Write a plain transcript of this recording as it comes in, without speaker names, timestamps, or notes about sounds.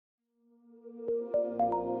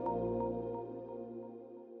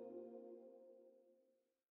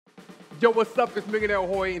Yo, what's up? It's Millionaire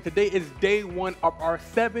and today is day one of our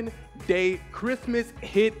 7-day Christmas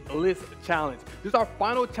hit list challenge. This is our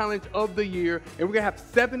final challenge of the year, and we're gonna have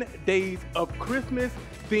 7 days of Christmas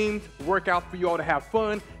themed workouts for you all to have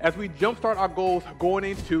fun as we jumpstart our goals going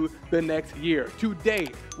into the next year. Today,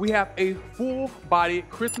 we have a full body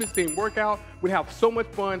Christmas themed workout. We have so much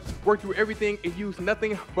fun, work through everything, and use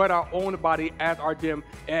nothing but our own body as our gym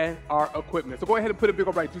and our equipment. So go ahead and put a big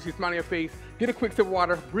old bright juicy smile on your face, get a quick sip of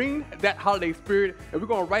water, bring that holiday spirit, and we're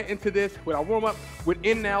going right into this with our warm-up with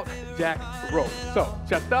in and out jack rope. So,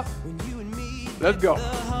 chest up, let's go.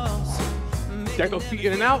 Jack those feet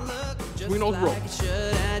in and out, between those ropes.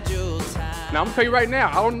 Now, I'm gonna tell you right now,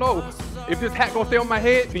 I don't know if this hat gonna stay on my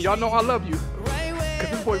head, then y'all know I love you,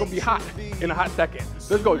 because this boy gonna be hot in a hot second.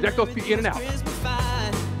 Let's go, jack those feet in and out.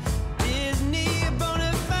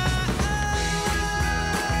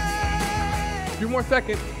 A few more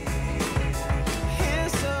seconds.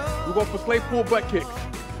 We're going for Sleigh pull butt kicks.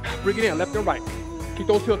 Bring it in, left and right. Keep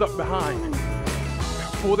those heels up behind.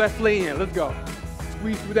 Pull that sleigh in, let's go.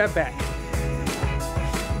 Squeeze through that back.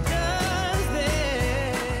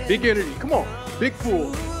 Big energy, come on, big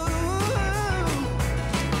pull.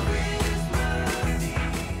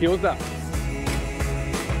 Heels up.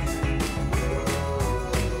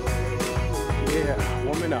 Yeah,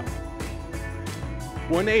 warming up.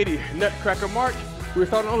 180, Nutcracker March. We're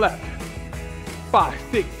starting on the left. 5,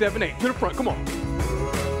 6, 7, 8. To the front, come on.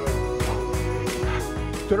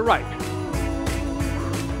 To the right.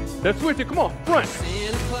 Let's switch it, come on. Front.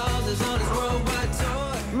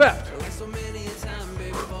 Left.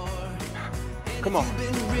 Come on.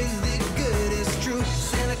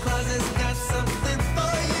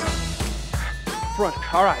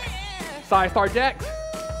 Front, all right. Side start jacks.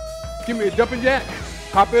 Give me a jumping jack.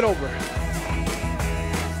 Hop it over.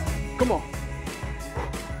 Come on.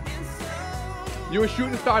 You a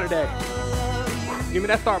shooting star today. Give me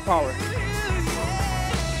that star power.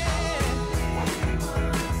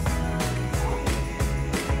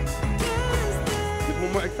 Just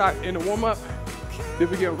one more exercise in the warm up. Then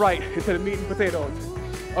we get right into the meat and potatoes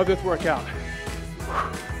of this workout.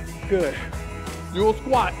 Good.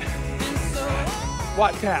 Yule-Squat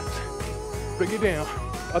Taps. Bring it down.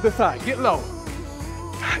 Other side. Get low.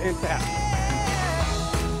 And tap.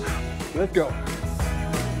 Let's go.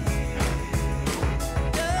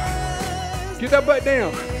 Get that butt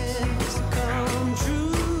down.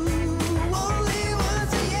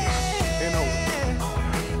 And over.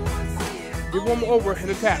 Get one more over and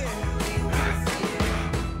a tap.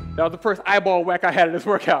 That was the first eyeball whack I had in this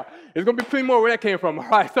workout. There's gonna be plenty more where that came from. All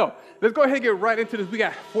right, so let's go ahead and get right into this. We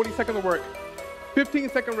got 40 seconds of work,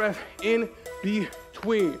 15-second rest in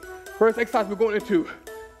between. First exercise we're going into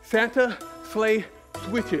Santa sleigh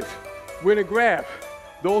switches. We're gonna grab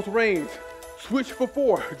those reins, switch for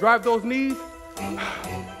 4, drive those knees. Then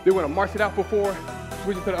we're gonna march it out for 4,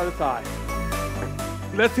 switch it to the other side.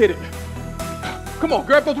 Let's hit it. Come on,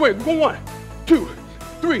 grab those reins. We're going 1, 2,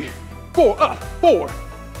 3, 4, up, 4.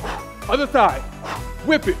 Other side,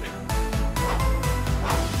 whip it.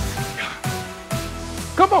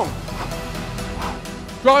 Come on.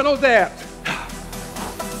 Drawing those abs.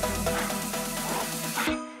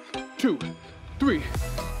 2, 3,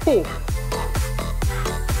 4.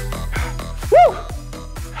 Woo!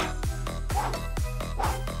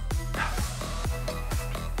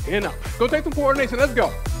 And up. Go take some coordination. Let's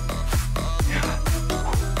go.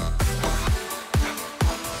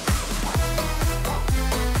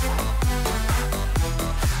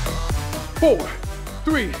 Four,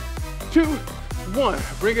 3, 2, 1.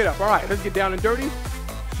 Bring it up. All right, let's get down and dirty.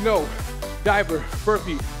 Snow, diver,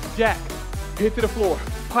 burpee, jack, hit to the floor,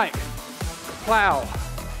 pike, plow.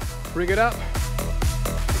 Bring it up.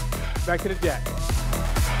 Back to the jack.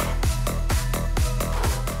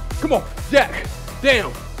 Come on, jack,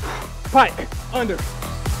 down, pike, under,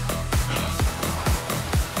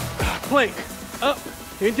 plank, up,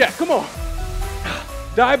 and jack. Come on,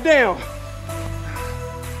 dive down.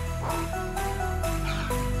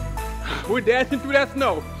 We're dashing through that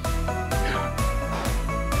snow.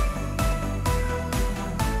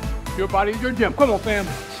 Your body is your gym. Come on, fam.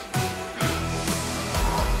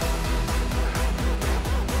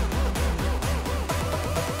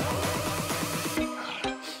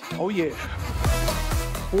 Oh yeah.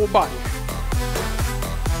 Full body.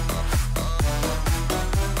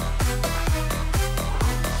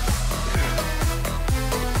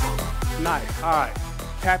 Nice. All right.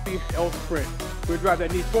 Happy L sprint. We'll drive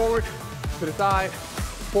that knee forward, to the side,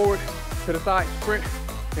 forward, to the side, sprint,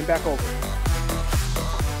 and back over.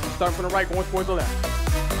 Starting from the right, going towards the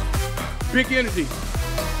left. Big energy.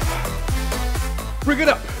 Bring it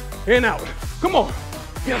up and out. Come on.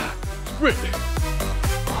 Yeah. sprint.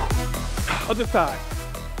 Other side.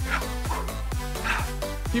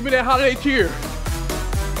 Give me that holiday cheer.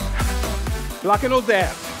 Locking those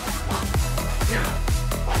abs.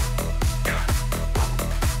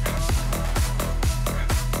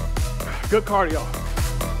 Good cardio.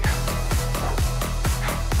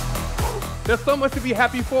 There's so much to be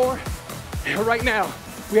happy for. And right now,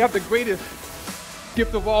 we have the greatest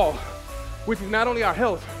gift of all, which is not only our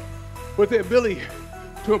health, but the ability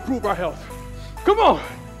to improve our health. Come on.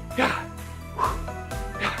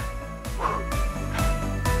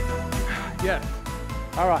 Yes.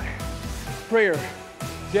 All right. Prayer,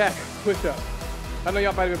 jack, push-up. I know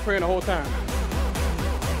y'all might have been praying the whole time.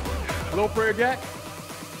 Low prayer jack,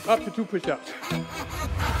 up to 2 push-ups.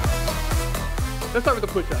 Let's start with the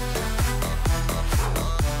push-ups.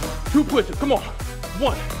 2 push-ups, come on.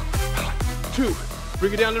 1, 2,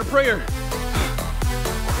 bring it down to the prayer.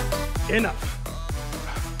 And up.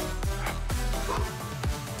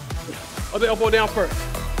 Other elbow down first.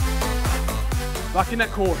 Lock in that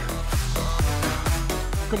core.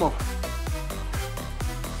 Come on.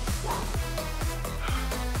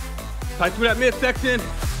 Tight through that midsection.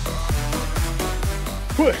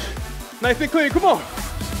 Push. Nice and clean, come on.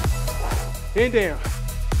 And down.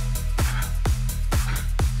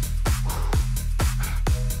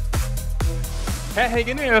 Hat hanging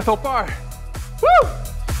in there so far. Woo!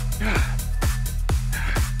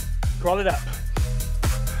 Crawl it up.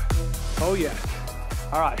 Oh yeah.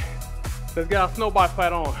 All right. Let's get our snowball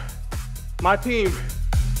flat on. My team,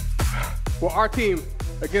 well, our team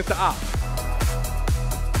against the ops.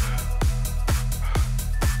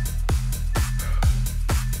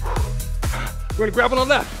 We're gonna grab on the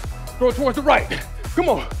left, throw it towards the right. Come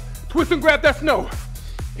on, twist and grab that snow.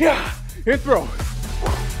 Yeah, and throw.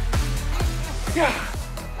 Yeah.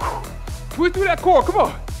 Twist through that core, come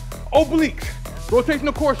on. Obliques,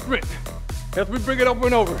 rotational core sprint. As we bring it over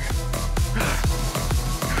and over.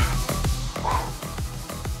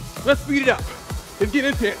 Let's speed it up. Let's get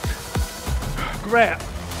intense. Grab.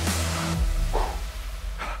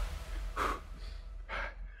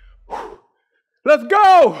 Let's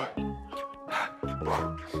go!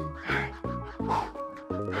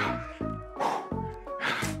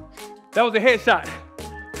 That was a headshot.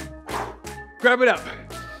 Grab it up.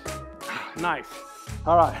 Nice.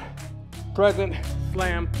 All right. Present,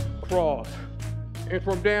 slam, crawls.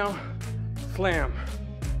 Interim down, slam.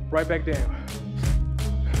 Right back down.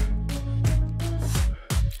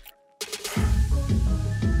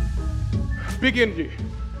 Big energy.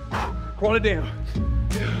 Crawl it down.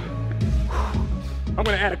 I'm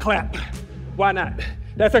gonna add a clap. Why not?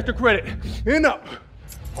 That's extra credit. And up.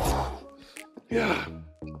 Yeah.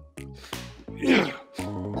 Yeah.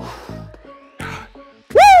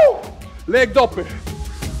 Woo! Legs open.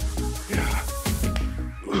 Yeah.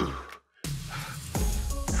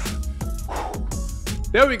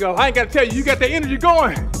 There we go. I ain't gotta tell you, you got that energy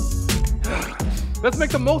going. Let's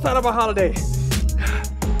make the most out of our holiday.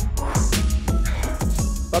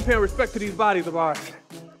 By paying respect to these bodies of ours.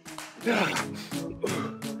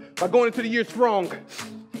 By going into the year strong.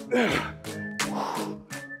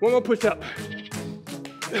 One more push up.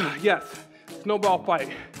 Yes, snowball fight.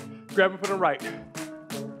 Grab it from the right.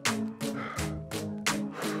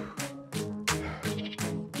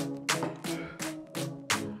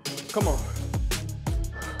 Come on.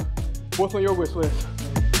 What's on your wish list?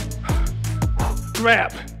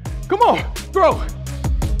 Grab. Come on, throw.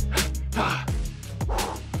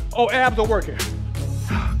 Oh, abs are working.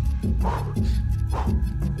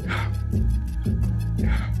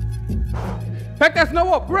 Pack that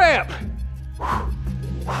snow up, grab.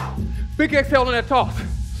 Big exhale on that toss.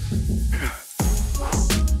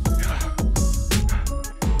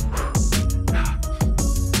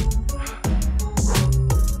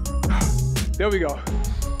 There we go.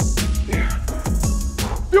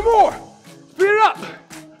 Few more. Speed it up.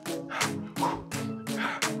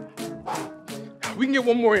 We can get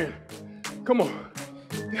one more in. Come on.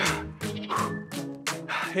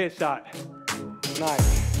 Headshot.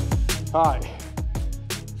 Nice. All right.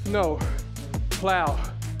 Snow, plow,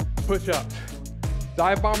 push-ups.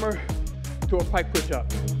 Dive bomber to a pike push-up.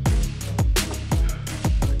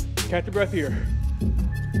 Catch your breath here.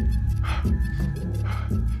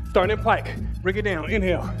 Starting in pike. Bring it down.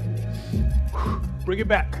 Inhale. Bring it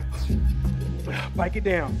back. Pike it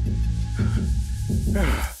down.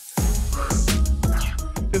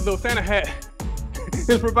 This little Santa hat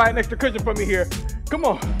is providing extra cushion for me here. Come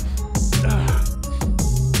on.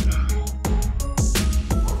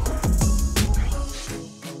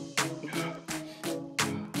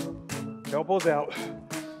 Elbows out.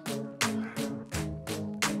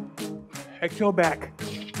 Exhale back.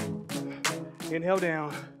 Inhale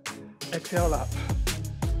down, exhale up.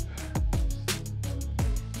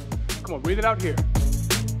 Come on, breathe it out here.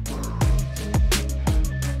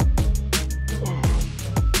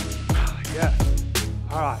 Yes.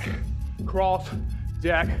 All right. Cross,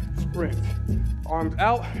 jack, sprint. Arms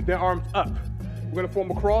out, then arms up. We're gonna form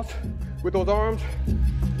a cross with those arms,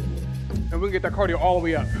 and we're gonna get that cardio all the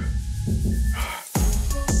way up.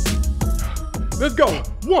 Let's go.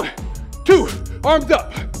 1, 2, arms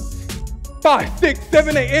up. 5, 6,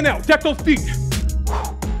 7, 8, in out. Check those feet.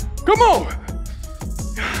 Come on.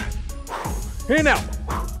 In out.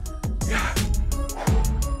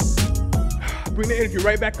 Bring the energy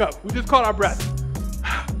right back up. We just caught our breath.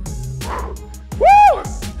 Woo!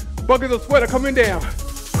 Buckets of sweat are coming down.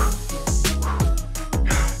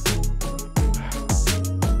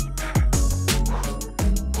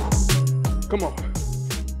 Come on.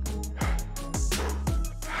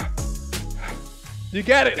 You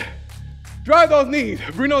got it. Drive those knees.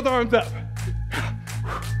 Bring those arms up.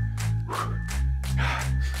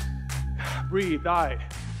 Breathe. All right.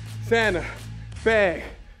 Santa, bag,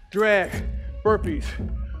 drag, burpees.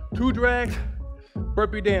 2 drags,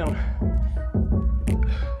 burpee down.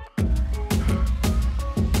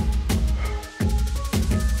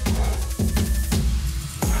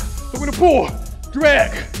 So we're gonna pull,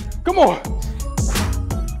 drag. Come on.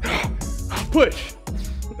 Push.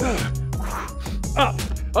 Up.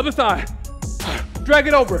 Other side. Drag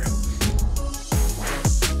it over.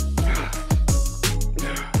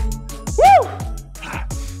 Woo!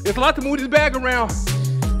 It's a lot to move this bag around.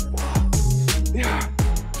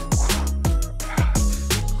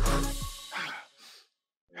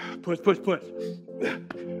 Push, push, push.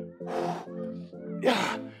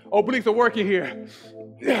 Yeah. Obliques are working here.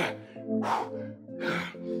 Yeah.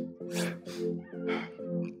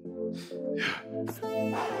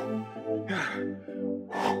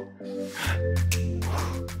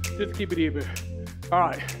 Just keep it even. All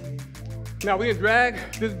right. Now we're gonna drag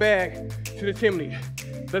this bag to the chimney.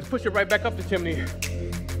 Let's push it right back up the chimney.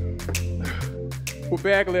 With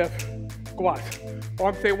bag lift, squat.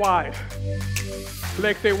 Arms stay wide.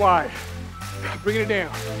 Legs stay wide. Bring it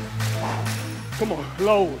down. Come on,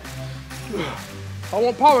 load. I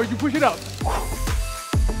want power, you push it up.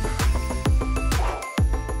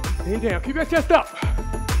 And down, keep your chest up.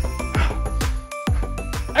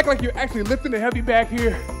 Act like you're actually lifting the heavy bag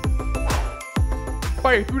here.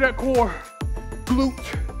 Fire through that core, glutes,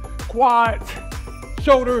 quads,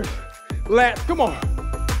 shoulders, lats, come on.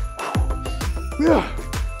 Yeah.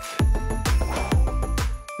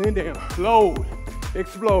 And down, load,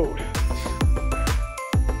 explode.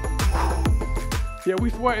 Yeah, we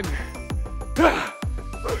sweating.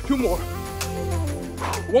 2 more.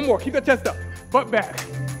 1 more, keep that chest up, butt back.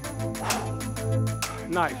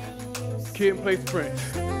 Nice, kid in place sprint.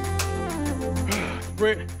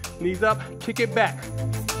 Sprint, knees up, kick it back.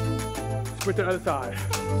 Sprint to the other side.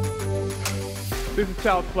 This is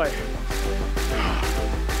child's play.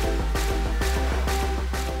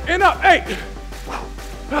 And up, 8.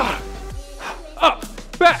 Up,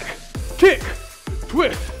 back, kick,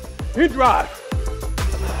 twist, and drive.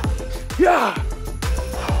 Yeah.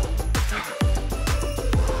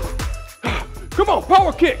 Come on,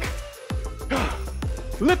 power kick.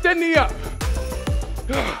 Lift that knee up.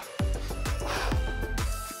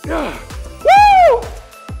 Woo!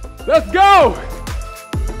 Let's go.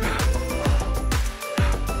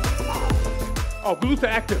 Oh, glutes are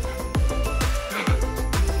active.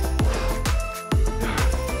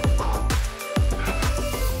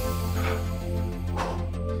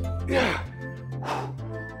 Yeah.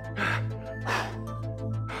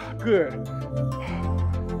 Good.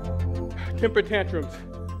 Temper tantrums.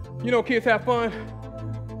 You know, kids have fun.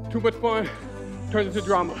 Too much fun turns into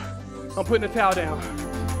drama. I'm putting the towel down.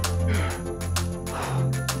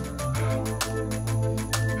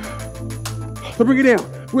 So bring it down.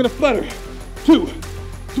 We're gonna flutter. 2,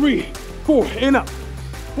 3, 4, and up.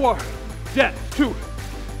 4, jacks. 2,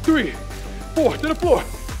 3, 4, to the floor.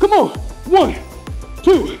 Come on. 1,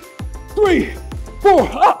 2, 3,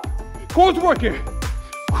 4, up. Core's working.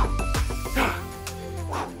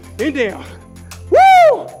 And down.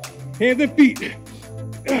 Woo! Hands and feet.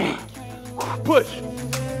 Push.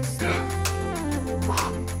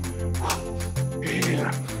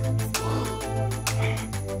 Yeah.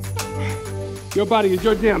 Your body is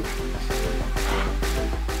your gym.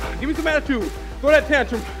 Give me some attitude. Throw that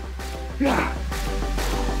tantrum.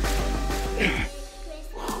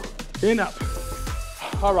 And up.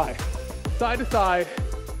 All right. Side to side.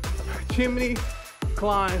 Chimney,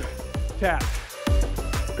 climb, tap.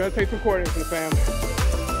 Gonna take some coordinates, fam.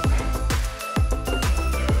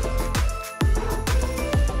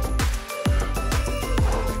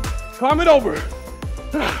 Climb it over.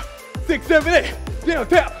 6, 7, 8. Down,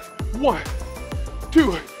 tap. 1,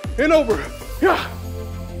 2, and over.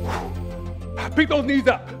 Pick those knees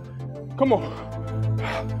up. Come on.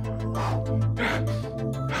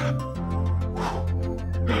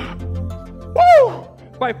 Woo!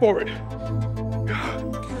 Fight forward.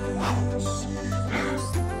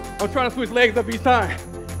 I'm trying to switch legs up each time.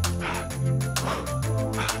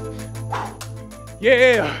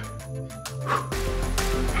 Yeah.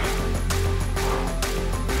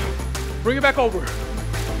 Bring it back over.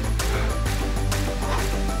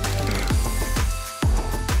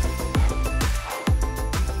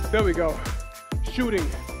 There we go. Shooting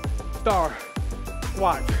star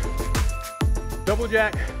squat. Double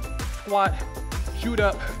jack, squat, shoot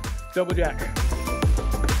up, double jack.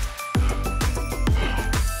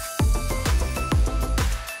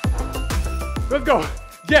 Let's go.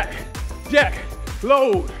 Jack, jack,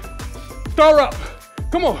 load, star up.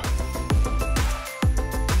 Come on.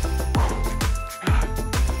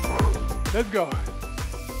 Let's go.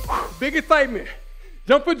 Big excitement.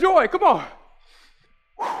 Jump for joy. Come on.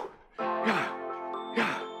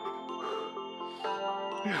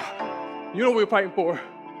 You know what we're fighting for.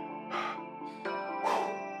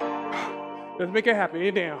 Let's make it happen.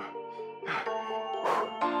 Get down.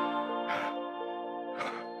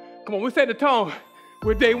 Come on, we set the tone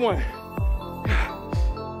with day one.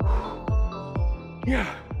 Yeah.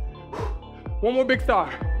 One more big star.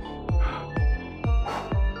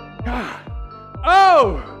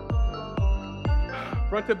 Oh!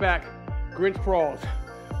 Front to back, Grinch Crawls.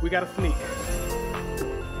 We got to sneak.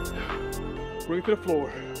 Bring it to the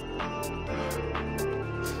floor.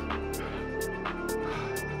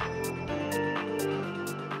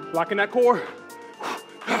 Locking that core.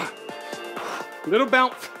 Little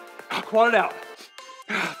bounce. Quad it out.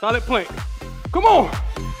 Solid plank. Come on.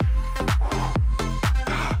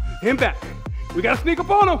 And back. We got to sneak up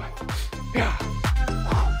on them.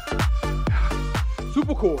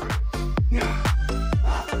 Super core.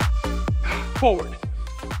 Forward.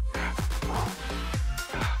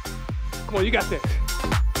 Come on, you got this.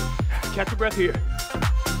 Catch your breath here.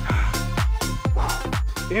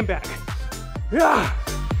 And back. Yeah.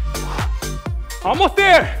 Almost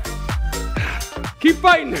there. Keep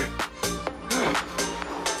fighting.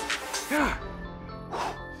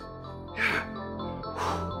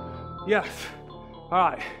 Yes.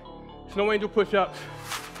 All right. Snow angel push-ups.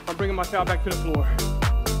 I'm bringing my child back to the floor.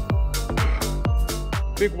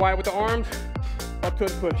 Big wide with the arms. Up to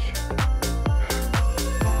the push.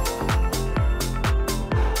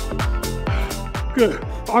 Good.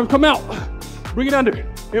 Arms come out. Bring it under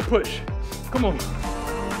and push. Come on.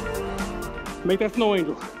 Make that snow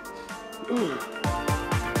angel.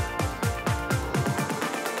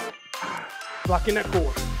 Lock in that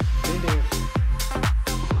core. And down.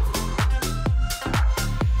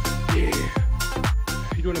 Yeah.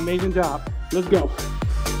 You're doing an amazing job. Let's go.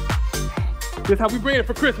 This is how we bring it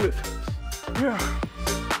for Christmas. Yeah.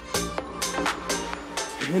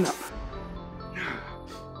 And up.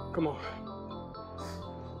 Come on.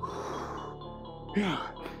 Yeah.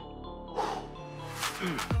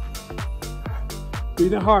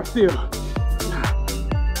 Breathing hard still.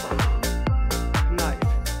 Nice.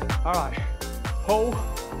 All right. Hold,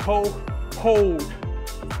 hold, hold.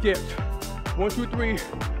 Skip. 1, 2, 3.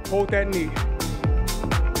 Hold that knee.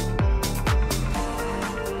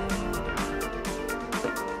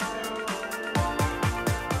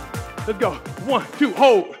 Let's go. 1, 2,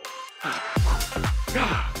 hold.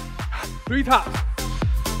 3 tops.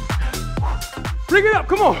 Bring it up,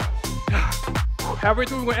 come on. Halfway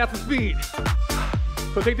through, we're gonna add some speed.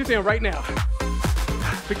 So take this in right now.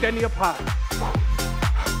 Pick that knee up high.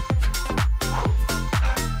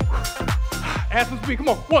 Add some speed, come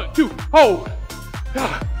on. 1, 2, hold.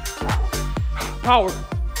 Power.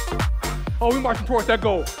 Oh, we're marching towards that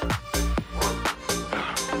goal.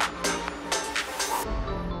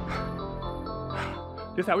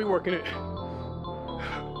 This is how we working it.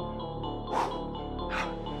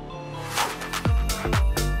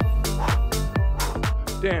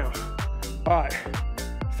 Down. All right.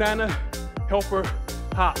 Santa, helper,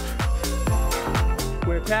 hop.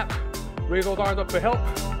 When a tap, raise those arms up for help.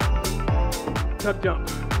 Tuck jump.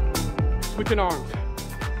 Switching arms.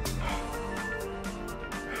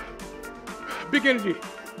 Big energy.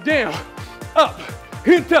 Down, up,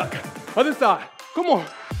 and tuck. Other side. Come on.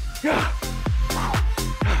 Yeah.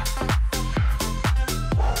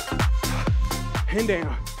 And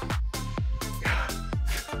down.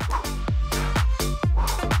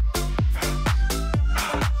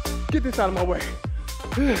 Get this out of my way.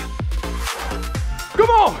 Come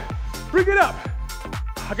on, bring it up.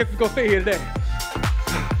 I guess it's gonna stay here today.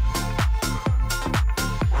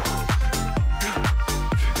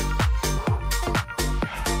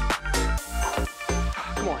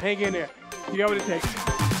 hang in there. You got what it takes.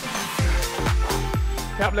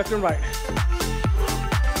 Tap left and right.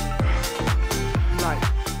 Nice.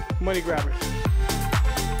 Money grabbers.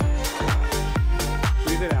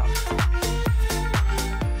 Breathe it out.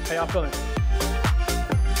 How y'all feeling?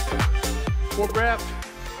 4 grabs,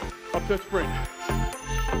 up to a sprint.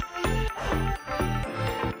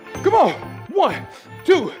 Come on. 1,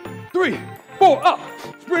 2, 3, 4, up.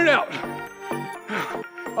 Sprint out.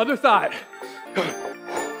 Other side.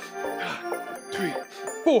 3,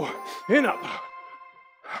 4, and up.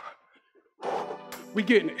 We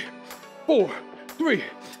getting it. 4, 3,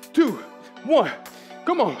 2, 1.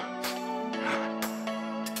 Come on.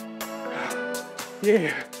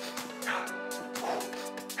 Yeah.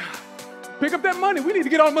 Pick up that money. We need to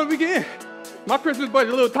get all the money we can. My Christmas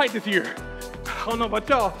budget a little tight this year. I don't know about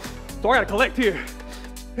y'all, so I gotta collect here.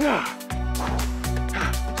 Yeah.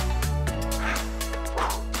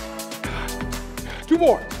 2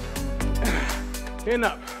 more. And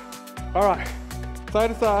up. All right. Side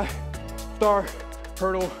to side. Start,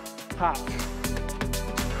 hurdle, hop.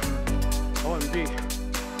 OMG.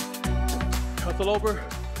 Hustle over,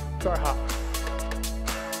 start hop.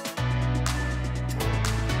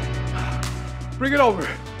 Bring it over,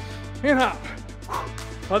 and hop.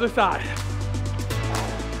 Other side.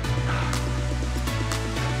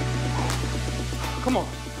 Come on,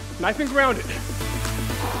 nice and grounded.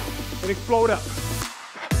 And explode up.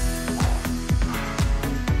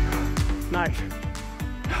 Nice.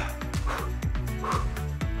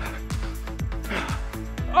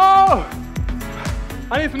 Oh!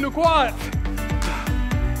 I need some new quads.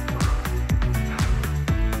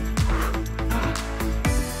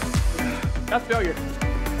 That's failure.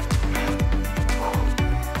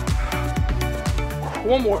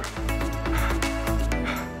 1 more.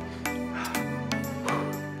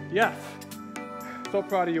 Yes. So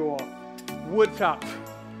proud of you all. Wood chops.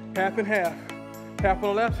 Half and half. Half on the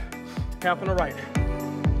left, half on the right.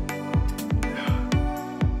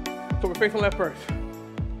 So we're facing left first.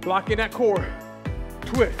 Lock in that core.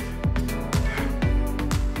 Twist.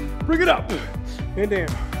 Bring it up. And down.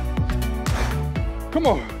 Come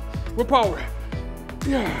on. With power.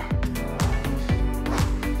 Yeah.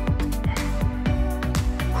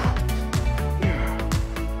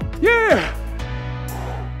 Yeah.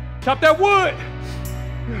 Chop that wood.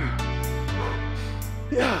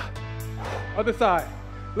 Yeah. Other side.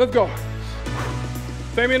 Let's go.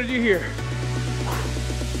 Same energy here.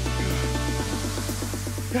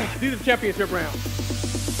 These are championship rounds.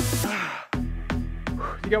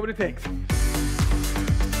 You got what it takes.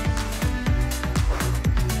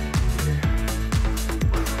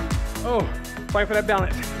 Oh, fight for that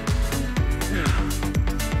balance.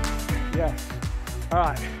 Yes. All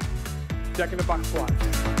right. Check in the box squats.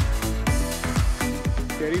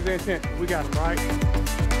 Yeah, these are intense. We got them, right?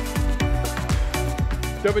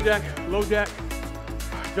 Double jack, low jack,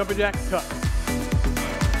 jumping jack, tuck.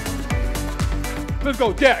 Let's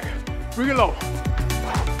go, jack. Bring it low.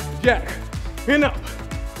 Jack, and up.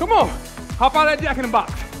 Come on. Hop out of that jack in the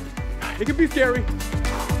box. It can be scary.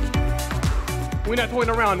 We're not toying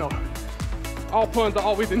around though. All puns are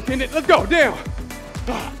always intended. Let's go, down.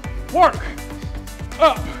 Work.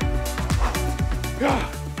 Up.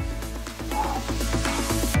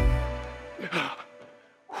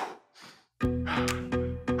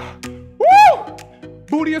 Woo!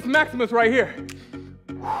 Bootius Maximus right here.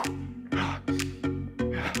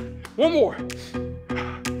 1 more.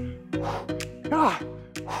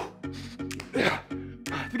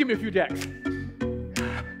 Just give me a few jacks.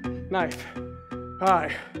 Nice. All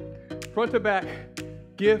right. Front to back,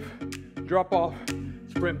 give, drop off,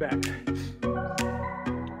 sprint back.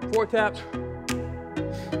 4 taps.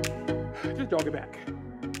 Just jog it back.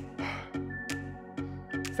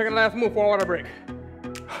 Second to last move for a water break.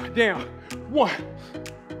 Down. 1,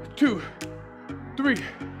 2, 3,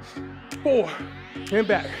 4, and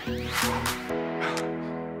back.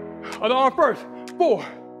 Other arm first. 4,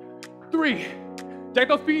 3. Jack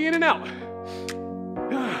those feet in and out.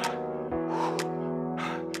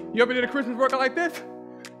 You ever did a Christmas workout like this?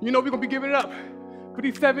 You know we're gonna be giving it up for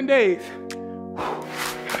these 7 days.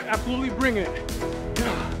 Absolutely bringing it.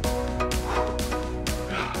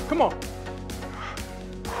 Come on.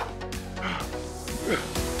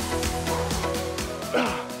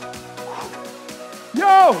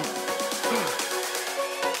 Yo!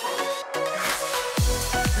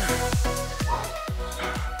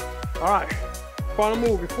 All right, final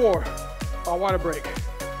move before our water break.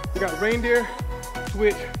 We got reindeer,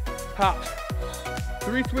 switch, hops.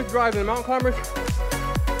 3 switch drives in the mountain climbers.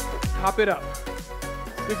 Hop it up.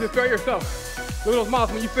 This is fail yourself. Look at those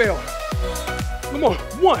miles when you fail. Come on,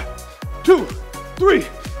 1, 2, 3,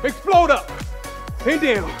 Explode up and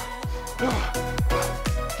down.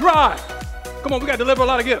 Drive. Come on, we got to deliver a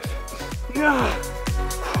lot of gifts.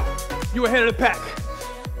 You ahead of the pack.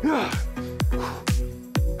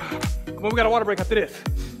 Come on, we got a water break after this.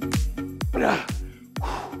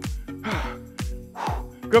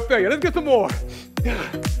 Good failure. Let's get some more.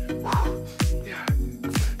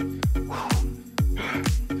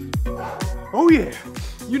 Oh yeah,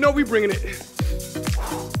 you know we bringing it.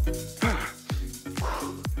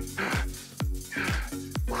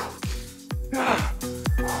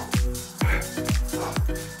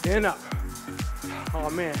 And up. Oh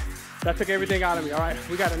man, that took everything out of me, all right?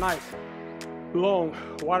 We got a nice, long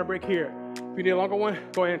water break here. If you need a longer one,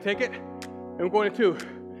 go ahead and take it. And we're going into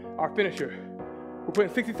our finisher. We're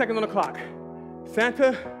putting 60 seconds on the clock.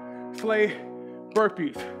 Santa, Sleigh,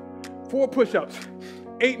 burpees, 4 push-ups,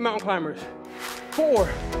 8 mountain climbers, 4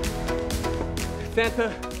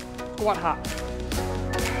 Santa squat hops.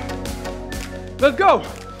 Let's go.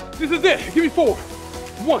 This is it. Give me 4.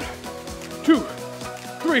 1, 2,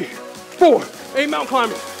 3, 4. 8 mountain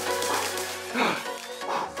climbers.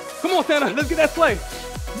 Come on, Santa. Let's get that sleigh.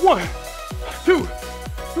 1, 2,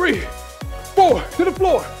 3, 4. To the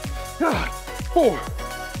floor. 4,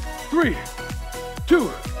 3, 2,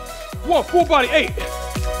 1. Full body. 8.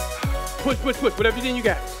 Push, push, push. Whatever you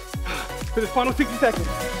got. For this final 60 seconds.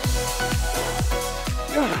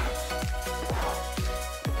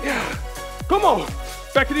 Come on.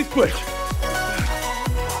 Back to these push.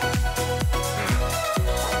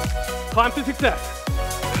 Climb to success.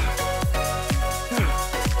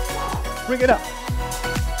 Bring it up.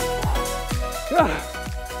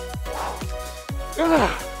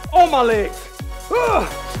 On my legs.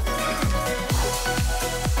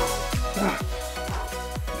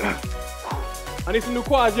 I need some new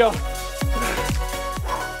quads, y'all.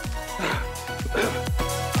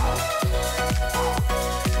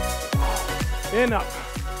 And up.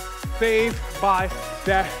 Saved by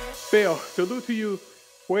that fail. Salute to you.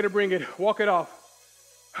 Way to bring it. Walk it off.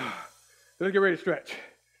 Let's get ready to stretch.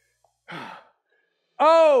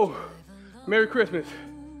 Oh, Merry Christmas.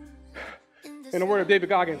 In the word of David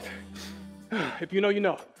Goggins. If you know, you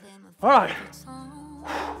know. All right.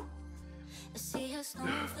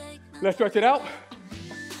 Let's stretch it out.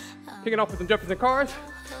 Kicking off with some Jefferson cars.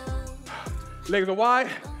 Legs are wide.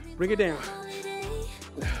 Bring it down.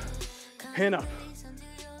 Hand up.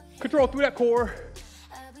 Control through that core.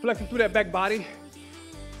 Flexing through that back body.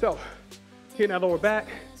 So, hitting that lower back,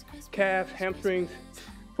 calves, hamstrings,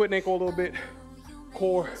 foot and ankle a little bit,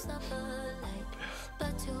 core.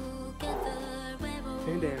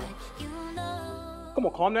 And down. Come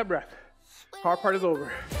on, calm that breath. Hard part is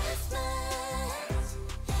over.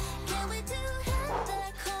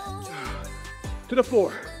 To the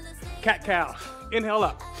floor. Cat cow. Inhale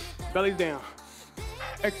up. Belly's down.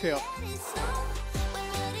 Exhale.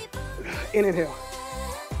 And inhale.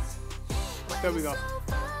 There we go.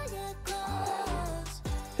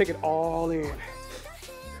 Take it all in.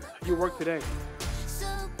 You work today.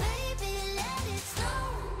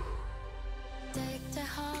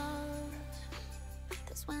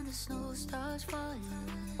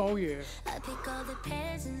 Oh yeah.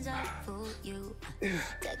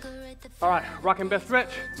 All right, rocking best stretch.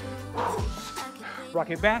 Rock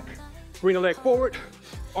it back. Bring the leg forward.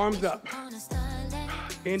 Arms up.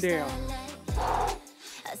 And down.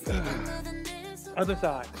 Other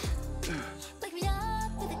side.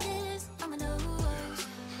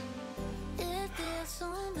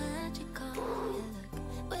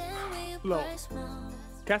 Slow.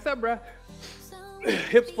 Catch that breath.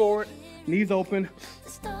 Hips forward, knees open.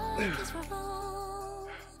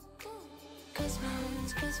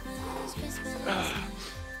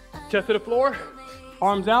 Chest to the floor,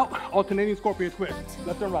 arms out, alternating scorpion twist,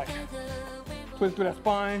 left and right. Twist through that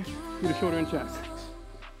spine, through the shoulder and chest.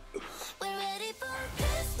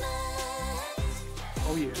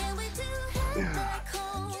 Oh yeah.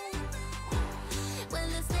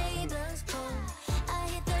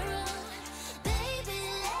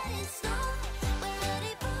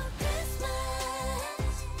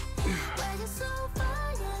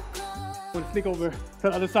 We're gonna sneak over to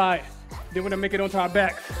the other side. Then we're gonna make it onto our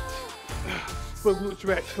backs. Foot glute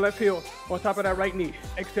stretch. Left heel on top of that right knee.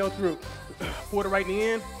 Exhale through. Pull the right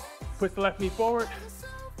knee in. Push the left knee forward.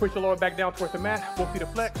 Push the lower back down towards the mat. Both feet are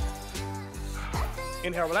flexed.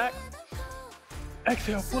 Inhale, relax.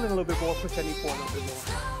 Exhale, pull in a little bit more. Push that knee forward a little bit more.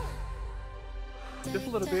 Just a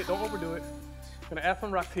little bit. Don't overdo it. Gonna add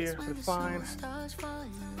some rocks here for the spine.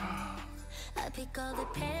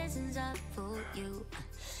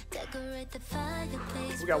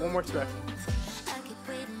 We got one more stretch.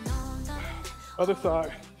 Other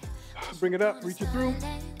side. Bring it up, reach it through,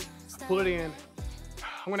 pull it in.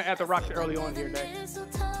 I'm gonna add the rocks early on here today,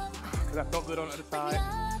 because I felt good on the other side.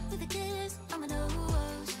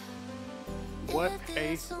 What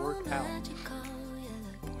a workout.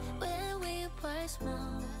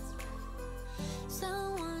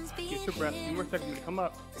 Get your breath, a few more seconds to come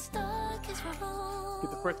up.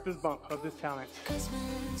 Get the first fist bump of this challenge.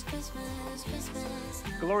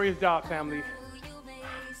 Glorious job, family.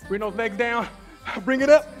 Bring those legs down, bring it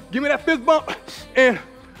up, give me that fist bump, and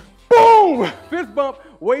boom! Fist bump,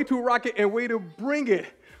 way to rock it and way to bring it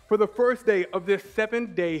for the first day of this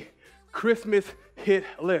 7-day Christmas hit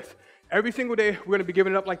list. Every single day, we're gonna be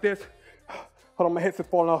giving it up like this. Hold on, my headset's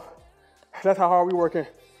falling off. That's how hard we're working.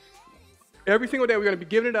 Every single day, we're gonna be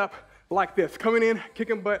giving it up like this. Coming in,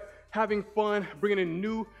 kicking butt, having fun, bringing in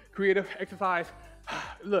new creative exercise.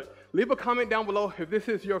 Look, leave a comment down below if this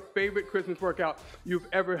is your favorite Christmas workout you've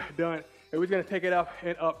ever done. And we're gonna take it up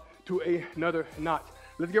and up to another notch.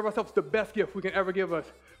 Let's give ourselves the best gift we can ever give us,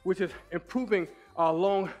 which is improving our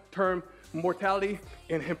long-term mortality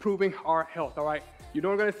and improving our health, all right? You know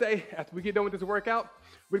what I'm gonna say? After we get done with this workout,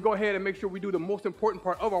 we're gonna go ahead and make sure we do the most important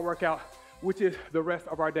part of our workout, which is the rest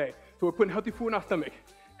of our day. So we're putting healthy food in our stomach,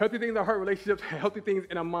 healthy things in our heart, relationships, and healthy things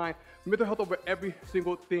in our mind, mental health over every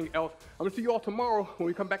single thing else. I'm gonna see you all tomorrow when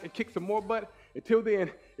we come back and kick some more butt. Until then,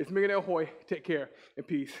 it's Millionaire Hoy. Take care and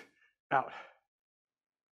peace out.